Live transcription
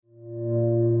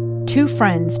Two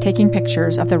friends taking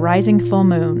pictures of the rising full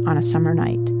moon on a summer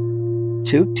night.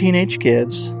 Two teenage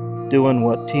kids doing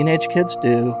what teenage kids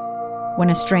do. When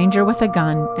a stranger with a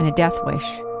gun and a death wish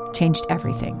changed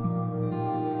everything.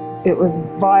 It was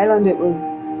violent, it was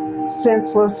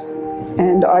senseless,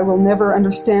 and I will never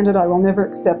understand it, I will never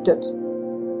accept it.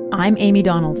 I'm Amy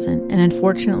Donaldson, and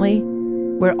unfortunately,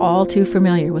 we're all too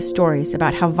familiar with stories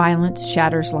about how violence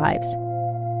shatters lives.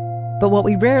 But what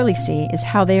we rarely see is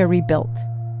how they are rebuilt.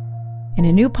 In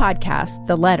a new podcast,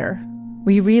 The Letter,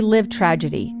 we relive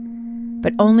tragedy,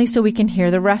 but only so we can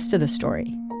hear the rest of the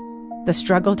story. The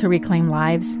struggle to reclaim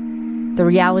lives, the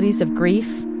realities of grief,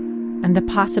 and the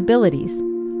possibilities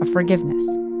of forgiveness.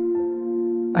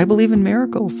 I believe in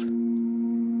miracles.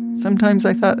 Sometimes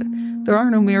I thought, there are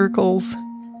no miracles.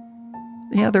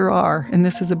 Yeah, there are, and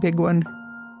this is a big one.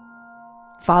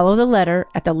 Follow The Letter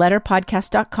at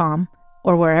theletterpodcast.com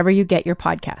or wherever you get your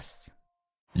podcasts.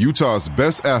 Utah's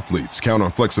best athletes count on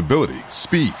flexibility,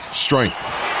 speed, strength.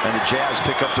 And the Jazz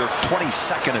pick up their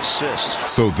 22nd assist.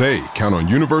 So they count on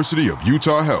University of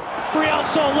Utah Health. Real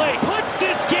Soleil puts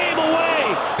this game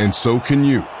away. And so can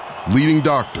you. Leading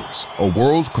doctors, a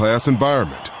world-class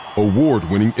environment,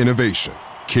 award-winning innovation,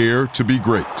 care to be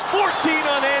great. 14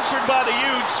 unanswered by the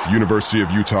Utes. University of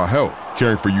Utah Health,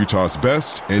 caring for Utah's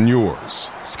best and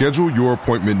yours. Schedule your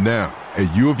appointment now at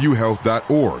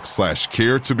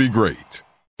uofuhealth.org/care to be great.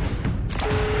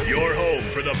 Your home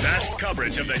for the best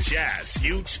coverage of the Jazz,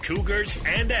 Utes, Cougars,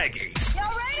 and Aggies. Y'all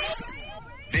ready?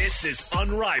 This is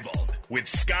Unrivaled with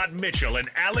Scott Mitchell and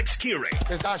Alex Keary.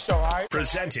 It's our show, all right?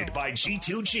 Presented by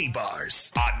G2G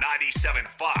Bars on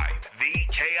 97.5, the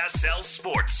KSL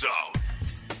Sports Zone.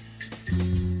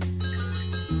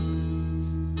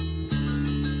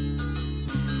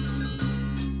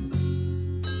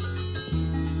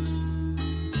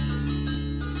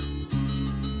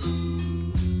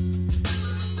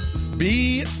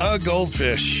 Be a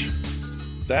goldfish.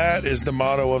 That is the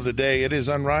motto of the day. It is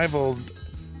Unrivaled.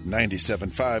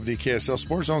 97.5, the KSL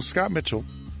Sports Zone. Scott Mitchell,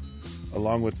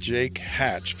 along with Jake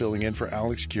Hatch, filling in for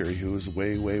Alex Keary, who is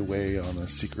way on a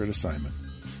secret assignment.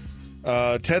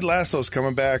 Ted Lasso's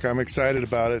coming back. I'm excited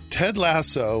about it. Ted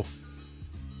Lasso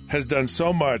has done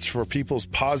so much for people's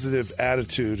positive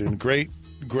attitude and great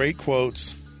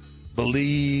quotes.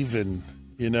 Believe and,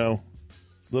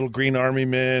 Little Green Army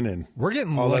Men and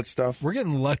all that stuff. We're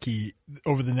getting lucky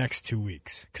over the next 2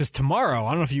 weeks. Because tomorrow,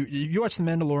 I don't know if you watch The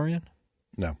Mandalorian?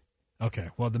 No. Okay.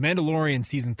 Well, The Mandalorian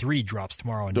Season 3 drops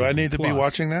tomorrow on Do Disney I need to be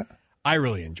watching that? I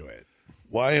really enjoy it.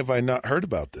 Why have I not heard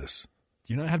about this?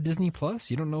 Do you not have Disney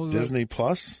Plus? You don't know Disney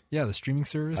Plus? Yeah, the streaming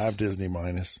service. I have Disney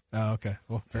Minus. Oh, okay.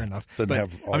 Well, fair enough. Doesn't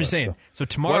have all I'm just that saying. stuff. So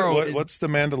tomorrow, what's The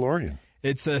Mandalorian?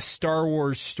 It's a Star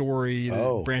Wars story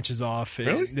that branches off.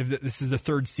 Really? This is the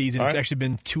third season. All It's right. actually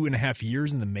been 2.5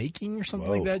 years in the making or something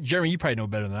like that. Jeremy, you probably know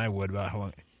better than I would about how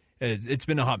long. It's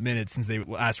been a hot minute since they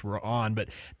last were on, but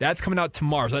that's coming out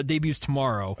tomorrow. So that debuts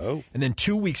tomorrow. Oh. And then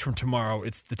 2 weeks from tomorrow,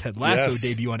 it's the Ted Lasso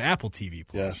debut on Apple TV+.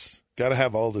 Yes. Got to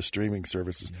have all the streaming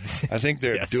services. I think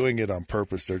they're doing it on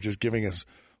purpose. They're just giving us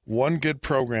one good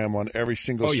program on every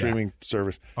single streaming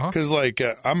service. Because,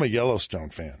 I'm a Yellowstone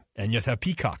fan. And you have to have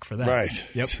Peacock for that. Right.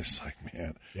 Yep. It's just like,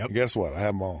 man. Yep. And guess what? I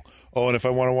have them all. Oh, and if I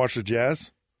want to watch the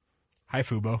Jazz? Hi,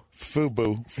 Fubo.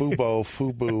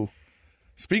 Fubo.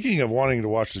 Speaking of wanting to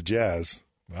watch the Jazz.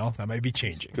 Well, that might be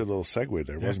changing. Good little segue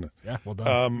there, wasn't it? Yeah, well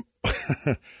done.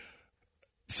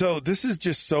 So this is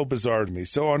just so bizarre to me.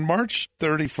 So on March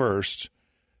 31st,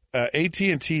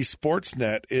 AT&T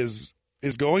Sportsnet is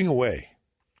going away.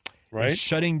 Right? It's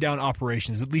shutting down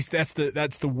operations. At least that's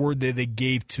the word that they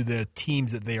gave to the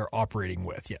teams that they are operating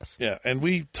with. Yes. Yeah, and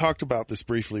we talked about this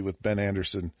briefly with Ben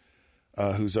Anderson,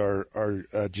 who's our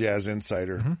Jazz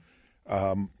insider,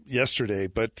 yesterday.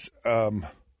 But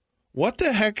what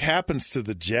the heck happens to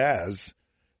the Jazz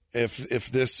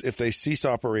if they cease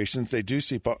operations? They do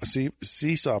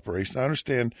cease operations. I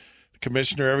understand the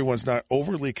commissioner, everyone's not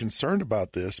overly concerned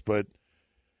about this, but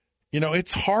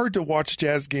it's hard to watch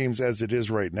Jazz games as it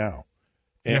is right now.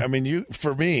 And Yeah. I mean,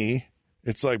 for me,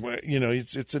 it's like,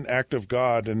 it's an act of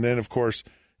God. And then, of course,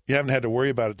 you haven't had to worry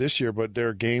about it this year, but there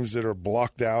are games that are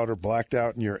blocked out or blacked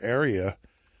out in your area.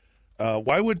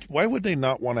 Why would they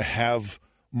not want to have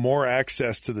more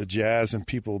access to the Jazz and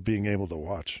people being able to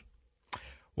watch?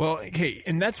 Well, okay,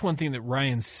 and that's one thing that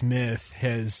Ryan Smith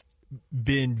has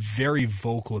been very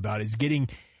vocal about, is getting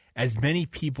as many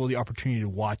people the opportunity to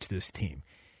watch this team.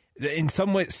 In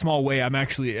some way, small way, and I'm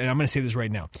going to say this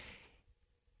right now,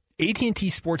 AT&T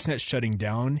Sportsnet shutting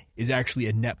down is actually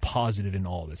a net positive in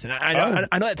all of this. And I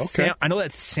know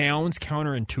that sounds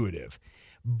counterintuitive,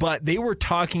 but they were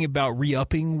talking about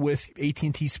re-upping with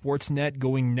AT&T Sportsnet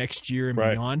going next year and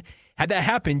beyond. Had that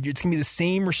happened, it's going to be the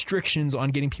same restrictions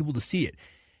on getting people to see it.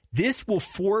 This will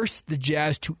force the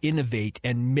Jazz to innovate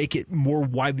and make it more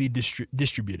widely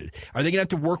distributed. Are they going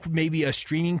to have to work with maybe a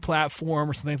streaming platform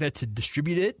or something like that to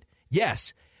distribute it?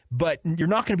 Yes. But you're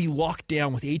not going to be locked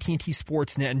down with AT&T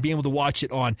Sportsnet and being able to watch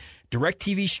it on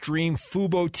DirecTV Stream,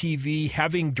 Fubo TV,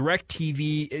 having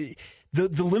DirecTV,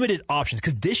 the limited options.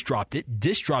 Because Dish dropped it.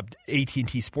 Dish dropped AT&T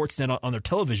Sportsnet on their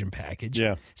television package.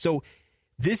 Yeah. So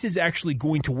this is actually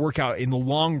going to work out in the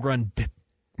long run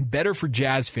better for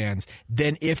Jazz fans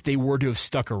than if they were to have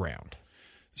stuck around.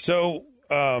 So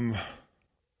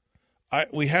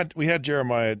we had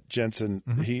Jeremiah Jensen.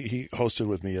 Mm-hmm. He hosted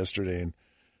with me yesterday,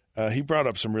 and he brought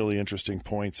up some really interesting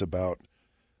points about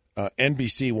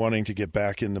NBC wanting to get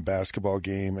back in the basketball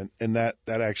game, and that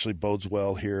actually bodes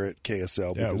well here at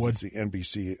KSL because it's the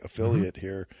NBC affiliate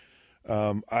here.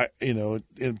 Back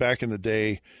in the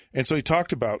day, and so he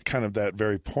talked about kind of that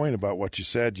very point about what you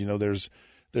said.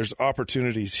 There's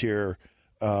opportunities here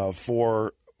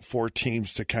for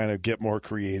teams to kind of get more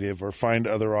creative or find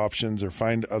other options or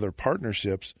find other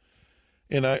partnerships.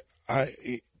 And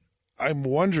I'm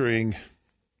wondering,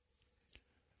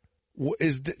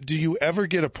 do you ever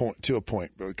get to a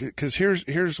point? Because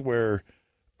here's where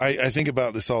I think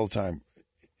about this all the time.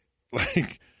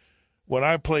 Like when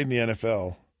I played in the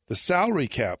NFL, the salary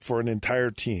cap for an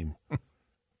entire team.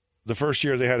 The first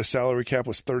year they had a salary cap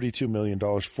was $32 million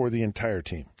for the entire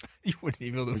team. You wouldn't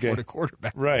even be able to afford a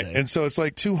quarterback. Right. Today. And so it's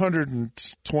like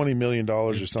 $220 million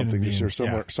or something this year,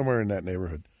 somewhere in that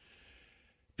neighborhood.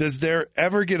 Does there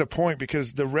ever get a point,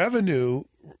 because the revenue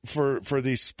for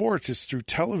these sports is through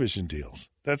television deals.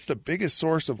 That's the biggest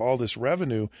source of all this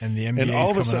revenue. And the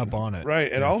NBA is coming up on it.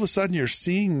 Right. And all of a sudden you're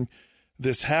seeing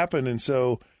this happen. And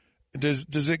so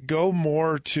does it go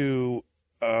more to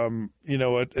an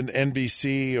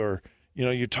NBC, or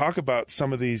you talk about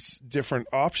some of these different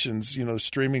options,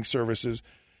 streaming services.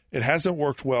 It hasn't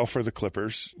worked well for the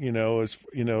Clippers,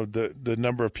 the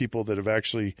number of people that have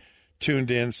actually tuned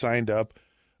in, signed up.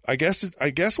 I guess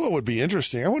what would be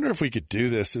interesting, I wonder if we could do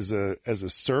this as a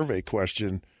survey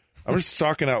question. I'm just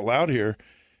talking out loud here.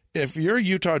 If you're a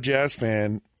Utah Jazz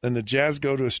fan and the Jazz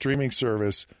go to a streaming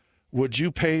service, would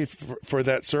you pay for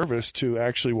that service to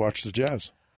actually watch the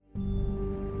Jazz?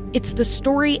 It's the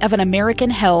story of an American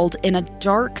held in a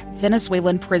dark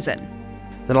Venezuelan prison.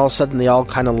 Then all of a sudden they all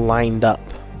kind of lined up.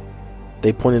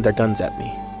 They pointed their guns at me.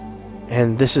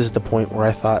 And this is the point where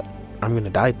I thought, I'm going to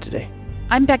die today.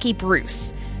 I'm Becky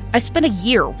Bruce. I spent a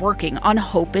year working on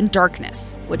Hope in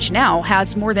Darkness, which now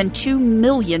has more than 2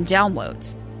 million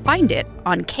downloads. Find it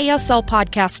on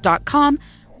kslpodcast.com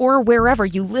or wherever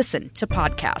you listen to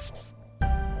podcasts.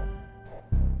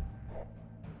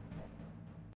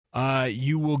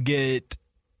 You will get...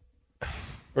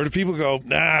 Or do people go,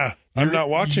 nah, I'm not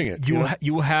watching it?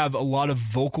 You will have a lot of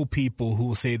vocal people who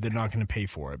will say they're not going to pay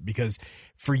for it, because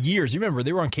for years, you remember,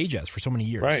 they were on KJazz for so many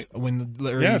years. Right. When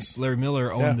Larry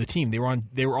Miller owned the team, they were on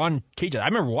KJazz. I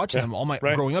remember watching them all my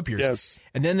growing up years. Yes.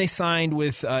 And then they signed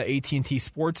with AT&T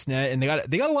Sportsnet, and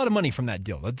they got a lot of money from that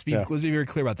deal. Let's be very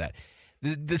clear about that.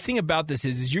 The thing about this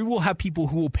is you will have people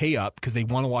who will pay up because they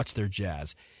want to watch their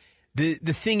Jazz. The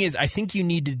thing is, I think you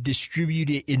need to distribute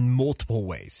it in multiple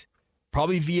ways.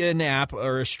 Probably via an app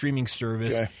or a streaming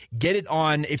service. Okay. Get it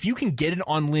on, if you can get it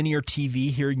on linear TV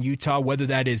here in Utah, whether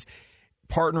that is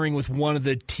partnering with one of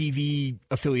the TV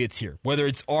affiliates here, whether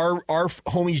it's our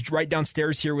homies right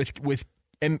downstairs here with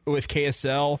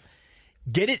KSL,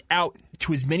 get it out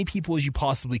to as many people as you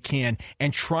possibly can,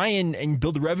 and try and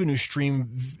build a revenue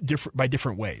stream by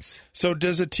different ways. So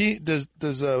does a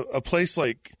place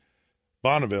like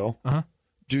Bonneville,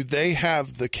 do they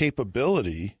have the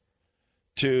capability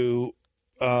to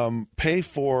pay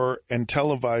for and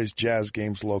televise Jazz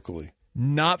games locally?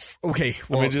 Okay.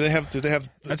 Well, I mean, do they have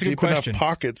that's a deep good question. enough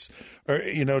pockets, or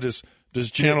does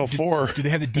Channel 4? Do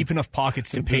they have the deep enough pockets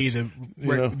to pay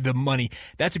the money?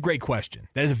 That's a great question.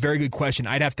 That is a very good question.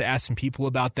 I'd have to ask some people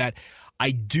about that. I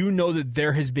do know that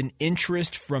there has been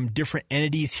interest from different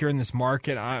entities here in this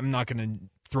market. I'm not going to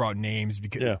throw out names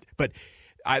but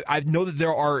I know that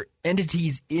there are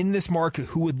entities in this market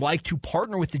who would like to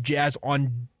partner with the Jazz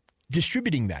on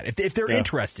distributing that if they're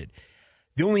interested.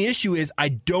 The only issue is I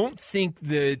don't think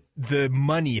the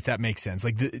money, if that makes sense.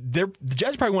 Like the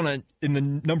Jazz probably want in the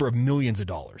number of millions of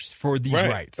dollars for these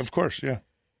rights. Of course, yeah.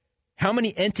 How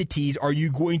many entities are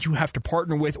you going to have to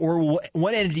partner with, or will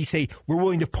one entity say we're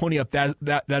willing to pony up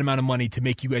that amount of money to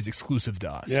make you guys exclusive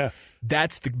to us? Yeah,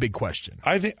 that's the big question.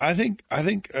 I think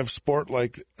of sport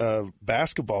like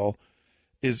basketball.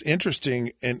 is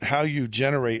interesting in how you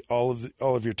generate all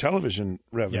of your television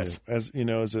revenue as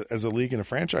a league and a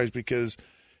franchise, because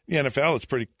the NFL, it's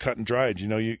pretty cut and dried.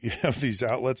 You have these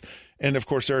outlets, and of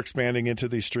course they're expanding into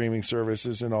these streaming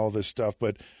services and all this stuff.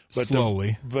 But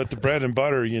slowly, the bread and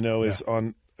butter, is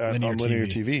on linear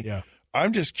TV. Yeah.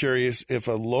 I'm just curious if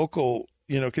a local,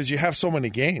 because you have so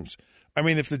many games. I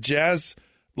mean, if the Jazz,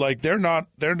 like there's not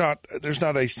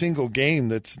a single game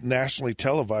that's nationally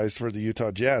televised for the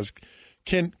Utah Jazz.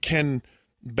 Can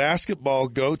basketball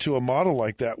go to a model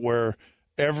like that where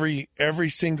every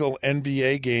single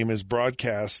NBA game is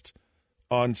broadcast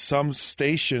on some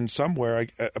station somewhere?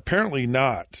 Apparently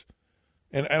not.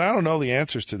 And I don't know the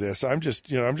answers to this. I'm just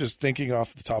thinking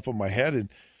off the top of my head. And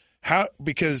how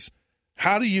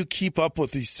do you keep up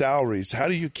with these salaries? How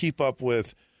do you keep up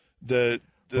with the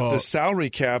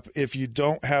salary cap if you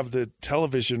don't have the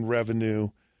television revenue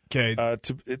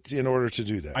in order to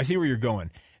do that? I see where you're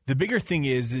going. The bigger thing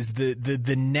is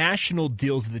the national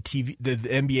deals of the TV. The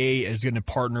NBA is going to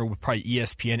partner with probably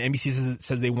ESPN. NBC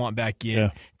says they want back in. Yeah.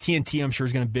 TNT, I'm sure,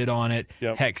 is going to bid on it.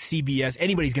 Yep. Heck, CBS,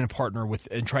 anybody's going to partner with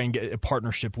and try and get a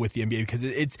partnership with the NBA, because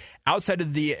it's outside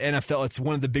of the NFL. It's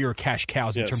one of the bigger cash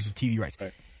cows in terms of TV rights.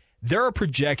 Right. There are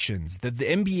projections that the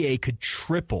NBA could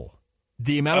triple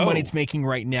the amount of money it's making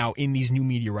right now in these new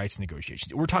media rights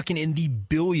negotiations. We're talking in the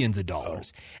billions of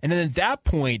dollars. And then at that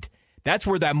point, that's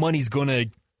where that money's going to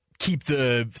keep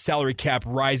the salary cap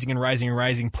rising and rising and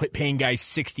rising, paying guys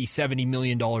 $60, $70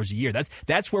 million a year.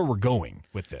 That's where we're going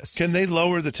with this. Can they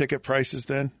lower the ticket prices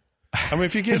then? I mean,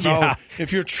 if you get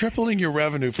if you're tripling your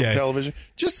revenue from television,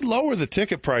 just lower the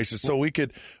ticket prices so we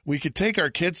could take our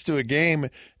kids to a game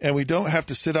and we don't have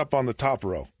to sit up on the top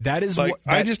row. That is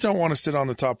I just don't want to sit on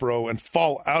the top row and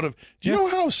fall out of. Do you know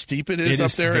how steep it is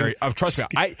up there? Trust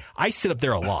me, I sit up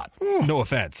there a lot. No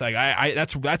offense,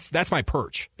 that's my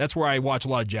perch. That's where I watch a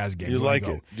lot of Jazz games. You like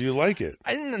it? Do you like it?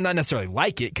 I not necessarily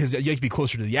like it because you have to be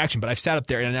closer to the action. But I've sat up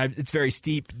there and it's very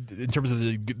steep in terms of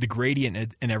the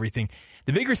gradient and everything.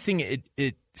 The bigger thing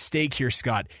at stake here,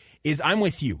 Scott, is I'm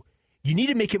with you. You need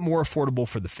to make it more affordable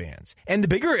for the fans. And the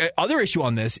bigger other issue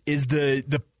on this is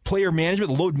the player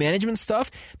management, the load management stuff.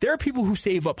 There are people who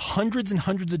save up hundreds and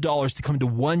hundreds of dollars to come to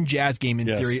one Jazz game in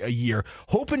theory a year,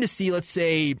 hoping to see, let's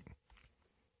say,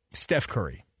 Steph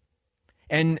Curry.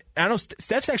 And I know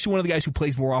Steph's actually one of the guys who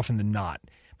plays more often than not.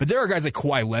 But there are guys like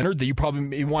Kawhi Leonard that you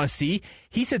probably want to see.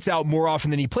 He sits out more often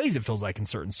than he plays, it feels like, in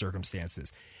certain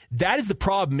circumstances. That is the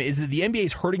problem, is that the NBA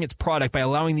is hurting its product by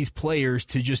allowing these players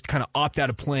to just kind of opt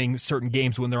out of playing certain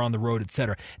games when they're on the road, et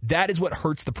cetera. That is what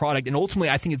hurts the product. And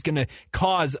ultimately, I think it's going to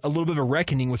cause a little bit of a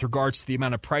reckoning with regards to the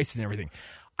amount of prices and everything.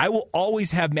 I will always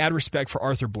have mad respect for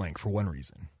Arthur Blank for one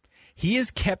reason. He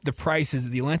has kept the prices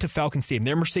at the Atlanta Falcons Stadium.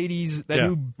 Their Mercedes,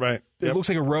 it looks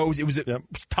like a Rose. It was a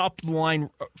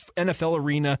top-of-the-line NFL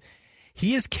arena.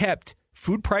 He has kept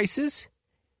food prices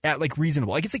at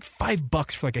reasonable. It's like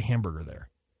 $5 for a hamburger there.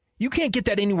 You can't get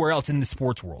that anywhere else in the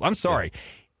sports world. I'm sorry.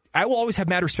 Yeah. I will always have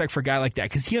mad respect for a guy like that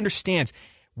because he understands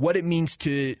what it means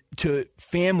to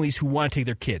families who want to take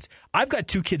their kids. I've got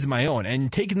 2 kids of my own,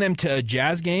 and taking them to a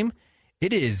Jazz game,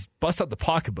 it is bust out the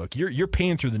pocketbook. You're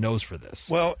paying through the nose for this.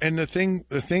 Well, and the thing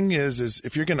is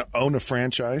if you're going to own a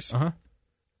franchise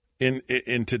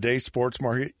in today's sports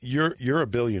market, you're a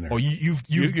billionaire. Oh,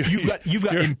 you've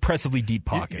got impressively deep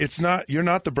pockets. You're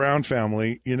not the Brown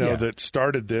family, that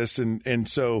started this, and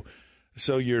so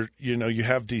you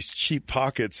have these cheap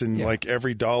pockets, and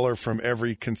every dollar from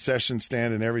every concession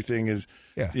stand and everything is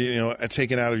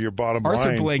taken out of your bottom line.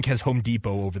 Arthur Blank has Home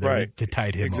Depot over there to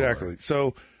tide him over.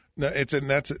 So that's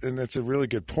a really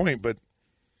good point, but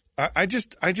I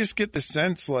just get the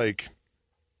sense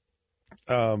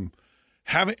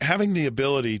having the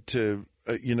ability to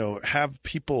have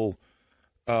people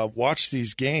watch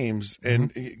these games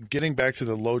and getting back to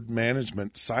the load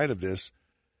management side of this.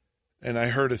 And I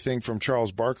heard a thing from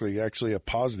Charles Barkley, actually a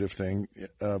positive thing,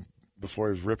 before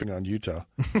he was ripping on Utah,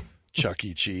 Chuck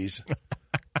E. Cheese,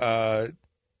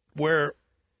 where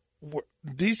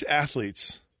these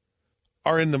athletes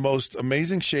are in the most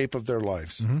amazing shape of their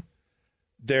lives. Mm-hmm.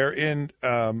 They're in,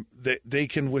 they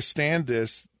can withstand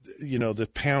this, the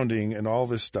pounding and all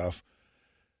this stuff.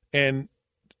 And,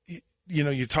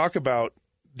 you talk about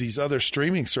these other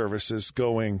streaming services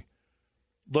going,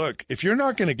 look, if you're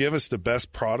not going to give us the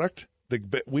best product,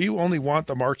 we only want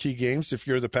the marquee games. If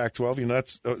you're the Pac-12,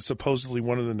 that's supposedly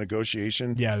one of the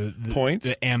negotiation points.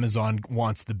 The Amazon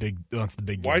wants the big games.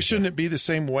 Why shouldn't it be the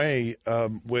same way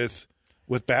with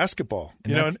basketball?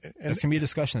 And that's going to be a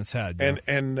discussion that's had.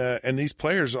 And these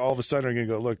players all of a sudden are going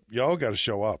to go, look, y'all got to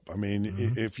show up. I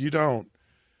mean, if you don't,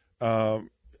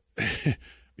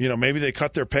 maybe they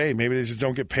cut their pay. Maybe they just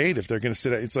don't get paid if they're going to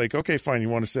sit out. It's like, okay, fine, you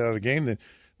want to sit out a game, then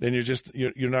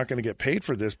you're not going to get paid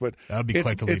for this. But that would be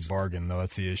quite the late bargain, though.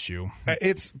 That's the issue.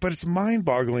 It's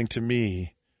mind-boggling to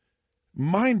me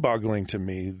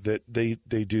that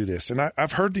they do this. And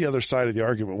I've heard the other side of the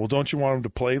argument. Well, don't you want them to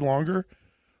play longer?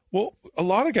 Well, a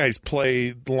lot of guys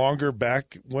play longer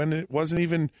back when it wasn't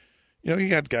even, you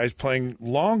had guys playing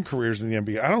long careers in the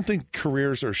NBA. I don't think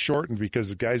careers are shortened because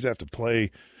the guys have to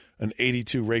play an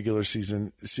 82 regular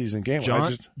season game.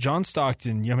 John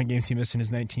Stockton, you know how many games he missed in his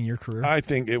 19-year career? I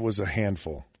think it was a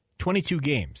handful. 22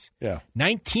 games. Yeah.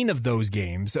 19 of those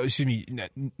games, it was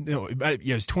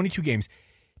 22 games.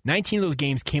 19 of those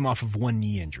games came off of one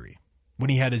knee injury when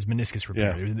he had his meniscus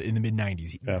repaired in the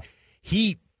mid-90s. Yeah.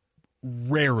 He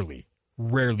rarely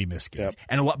missed games. Yep.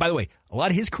 And by the way, a lot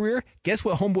of his career, guess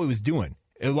what homeboy was doing,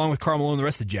 along with Karl Malone and the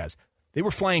rest of the Jazz? They were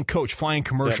flying coach, flying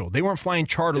commercial. Yep. They weren't flying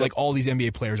charter like all these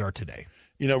NBA players are today.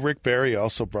 Rick Barry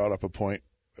also brought up a point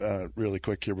really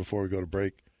quick here before we go to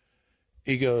break.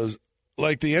 He goes,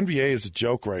 like the NBA is a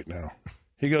joke right now.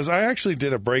 He goes, I actually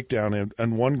did a breakdown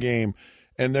in one game,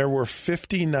 and there were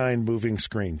 59 moving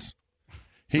screens.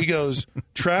 He goes,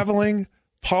 traveling,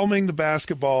 palming the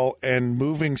basketball, and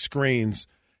moving screens,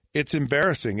 it's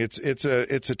embarrassing. It's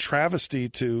a travesty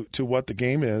to what the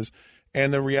game is.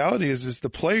 And the reality is the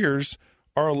players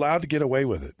are allowed to get away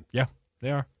with it. Yeah, they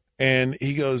are. And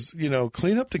he goes,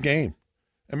 clean up the game.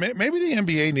 And maybe the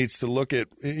NBA needs to look at,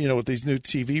 with these new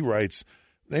TV rights,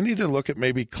 they need to look at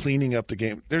maybe cleaning up the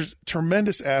game. There's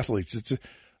tremendous athletes. It's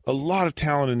a lot of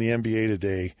talent in the NBA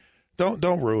today.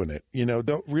 Don't ruin it.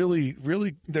 Don't really.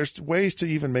 There's ways to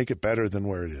even make it better than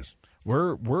where it is.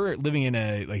 We're living in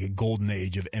a golden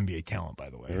age of NBA talent, by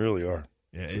the way. They really are.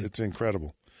 Yeah, it's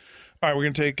incredible. All right, we're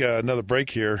going to take another break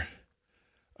here.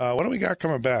 What do we got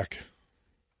coming back?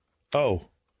 Oh,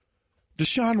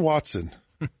 Deshaun Watson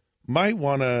might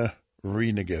want to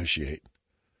renegotiate.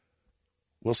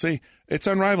 We'll see. It's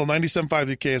Unrivaled, 97.5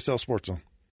 the KSL Sports Zone.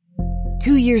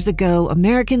 2 years ago,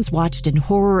 Americans watched in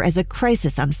horror as a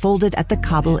crisis unfolded at the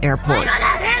Kabul airport.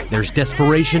 There's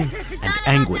desperation and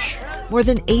anguish. More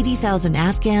than 80,000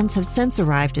 Afghans have since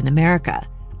arrived in America,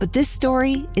 but this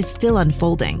story is still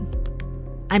unfolding.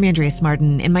 I'm Andrea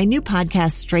Martin. In my new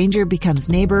podcast, Stranger Becomes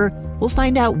Neighbor, we'll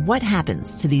find out what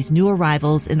happens to these new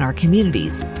arrivals in our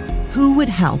communities. Who would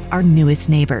help our newest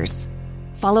neighbors?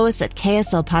 Follow us at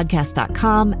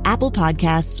kslpodcast.com, Apple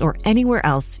Podcasts, or anywhere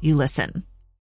else you listen.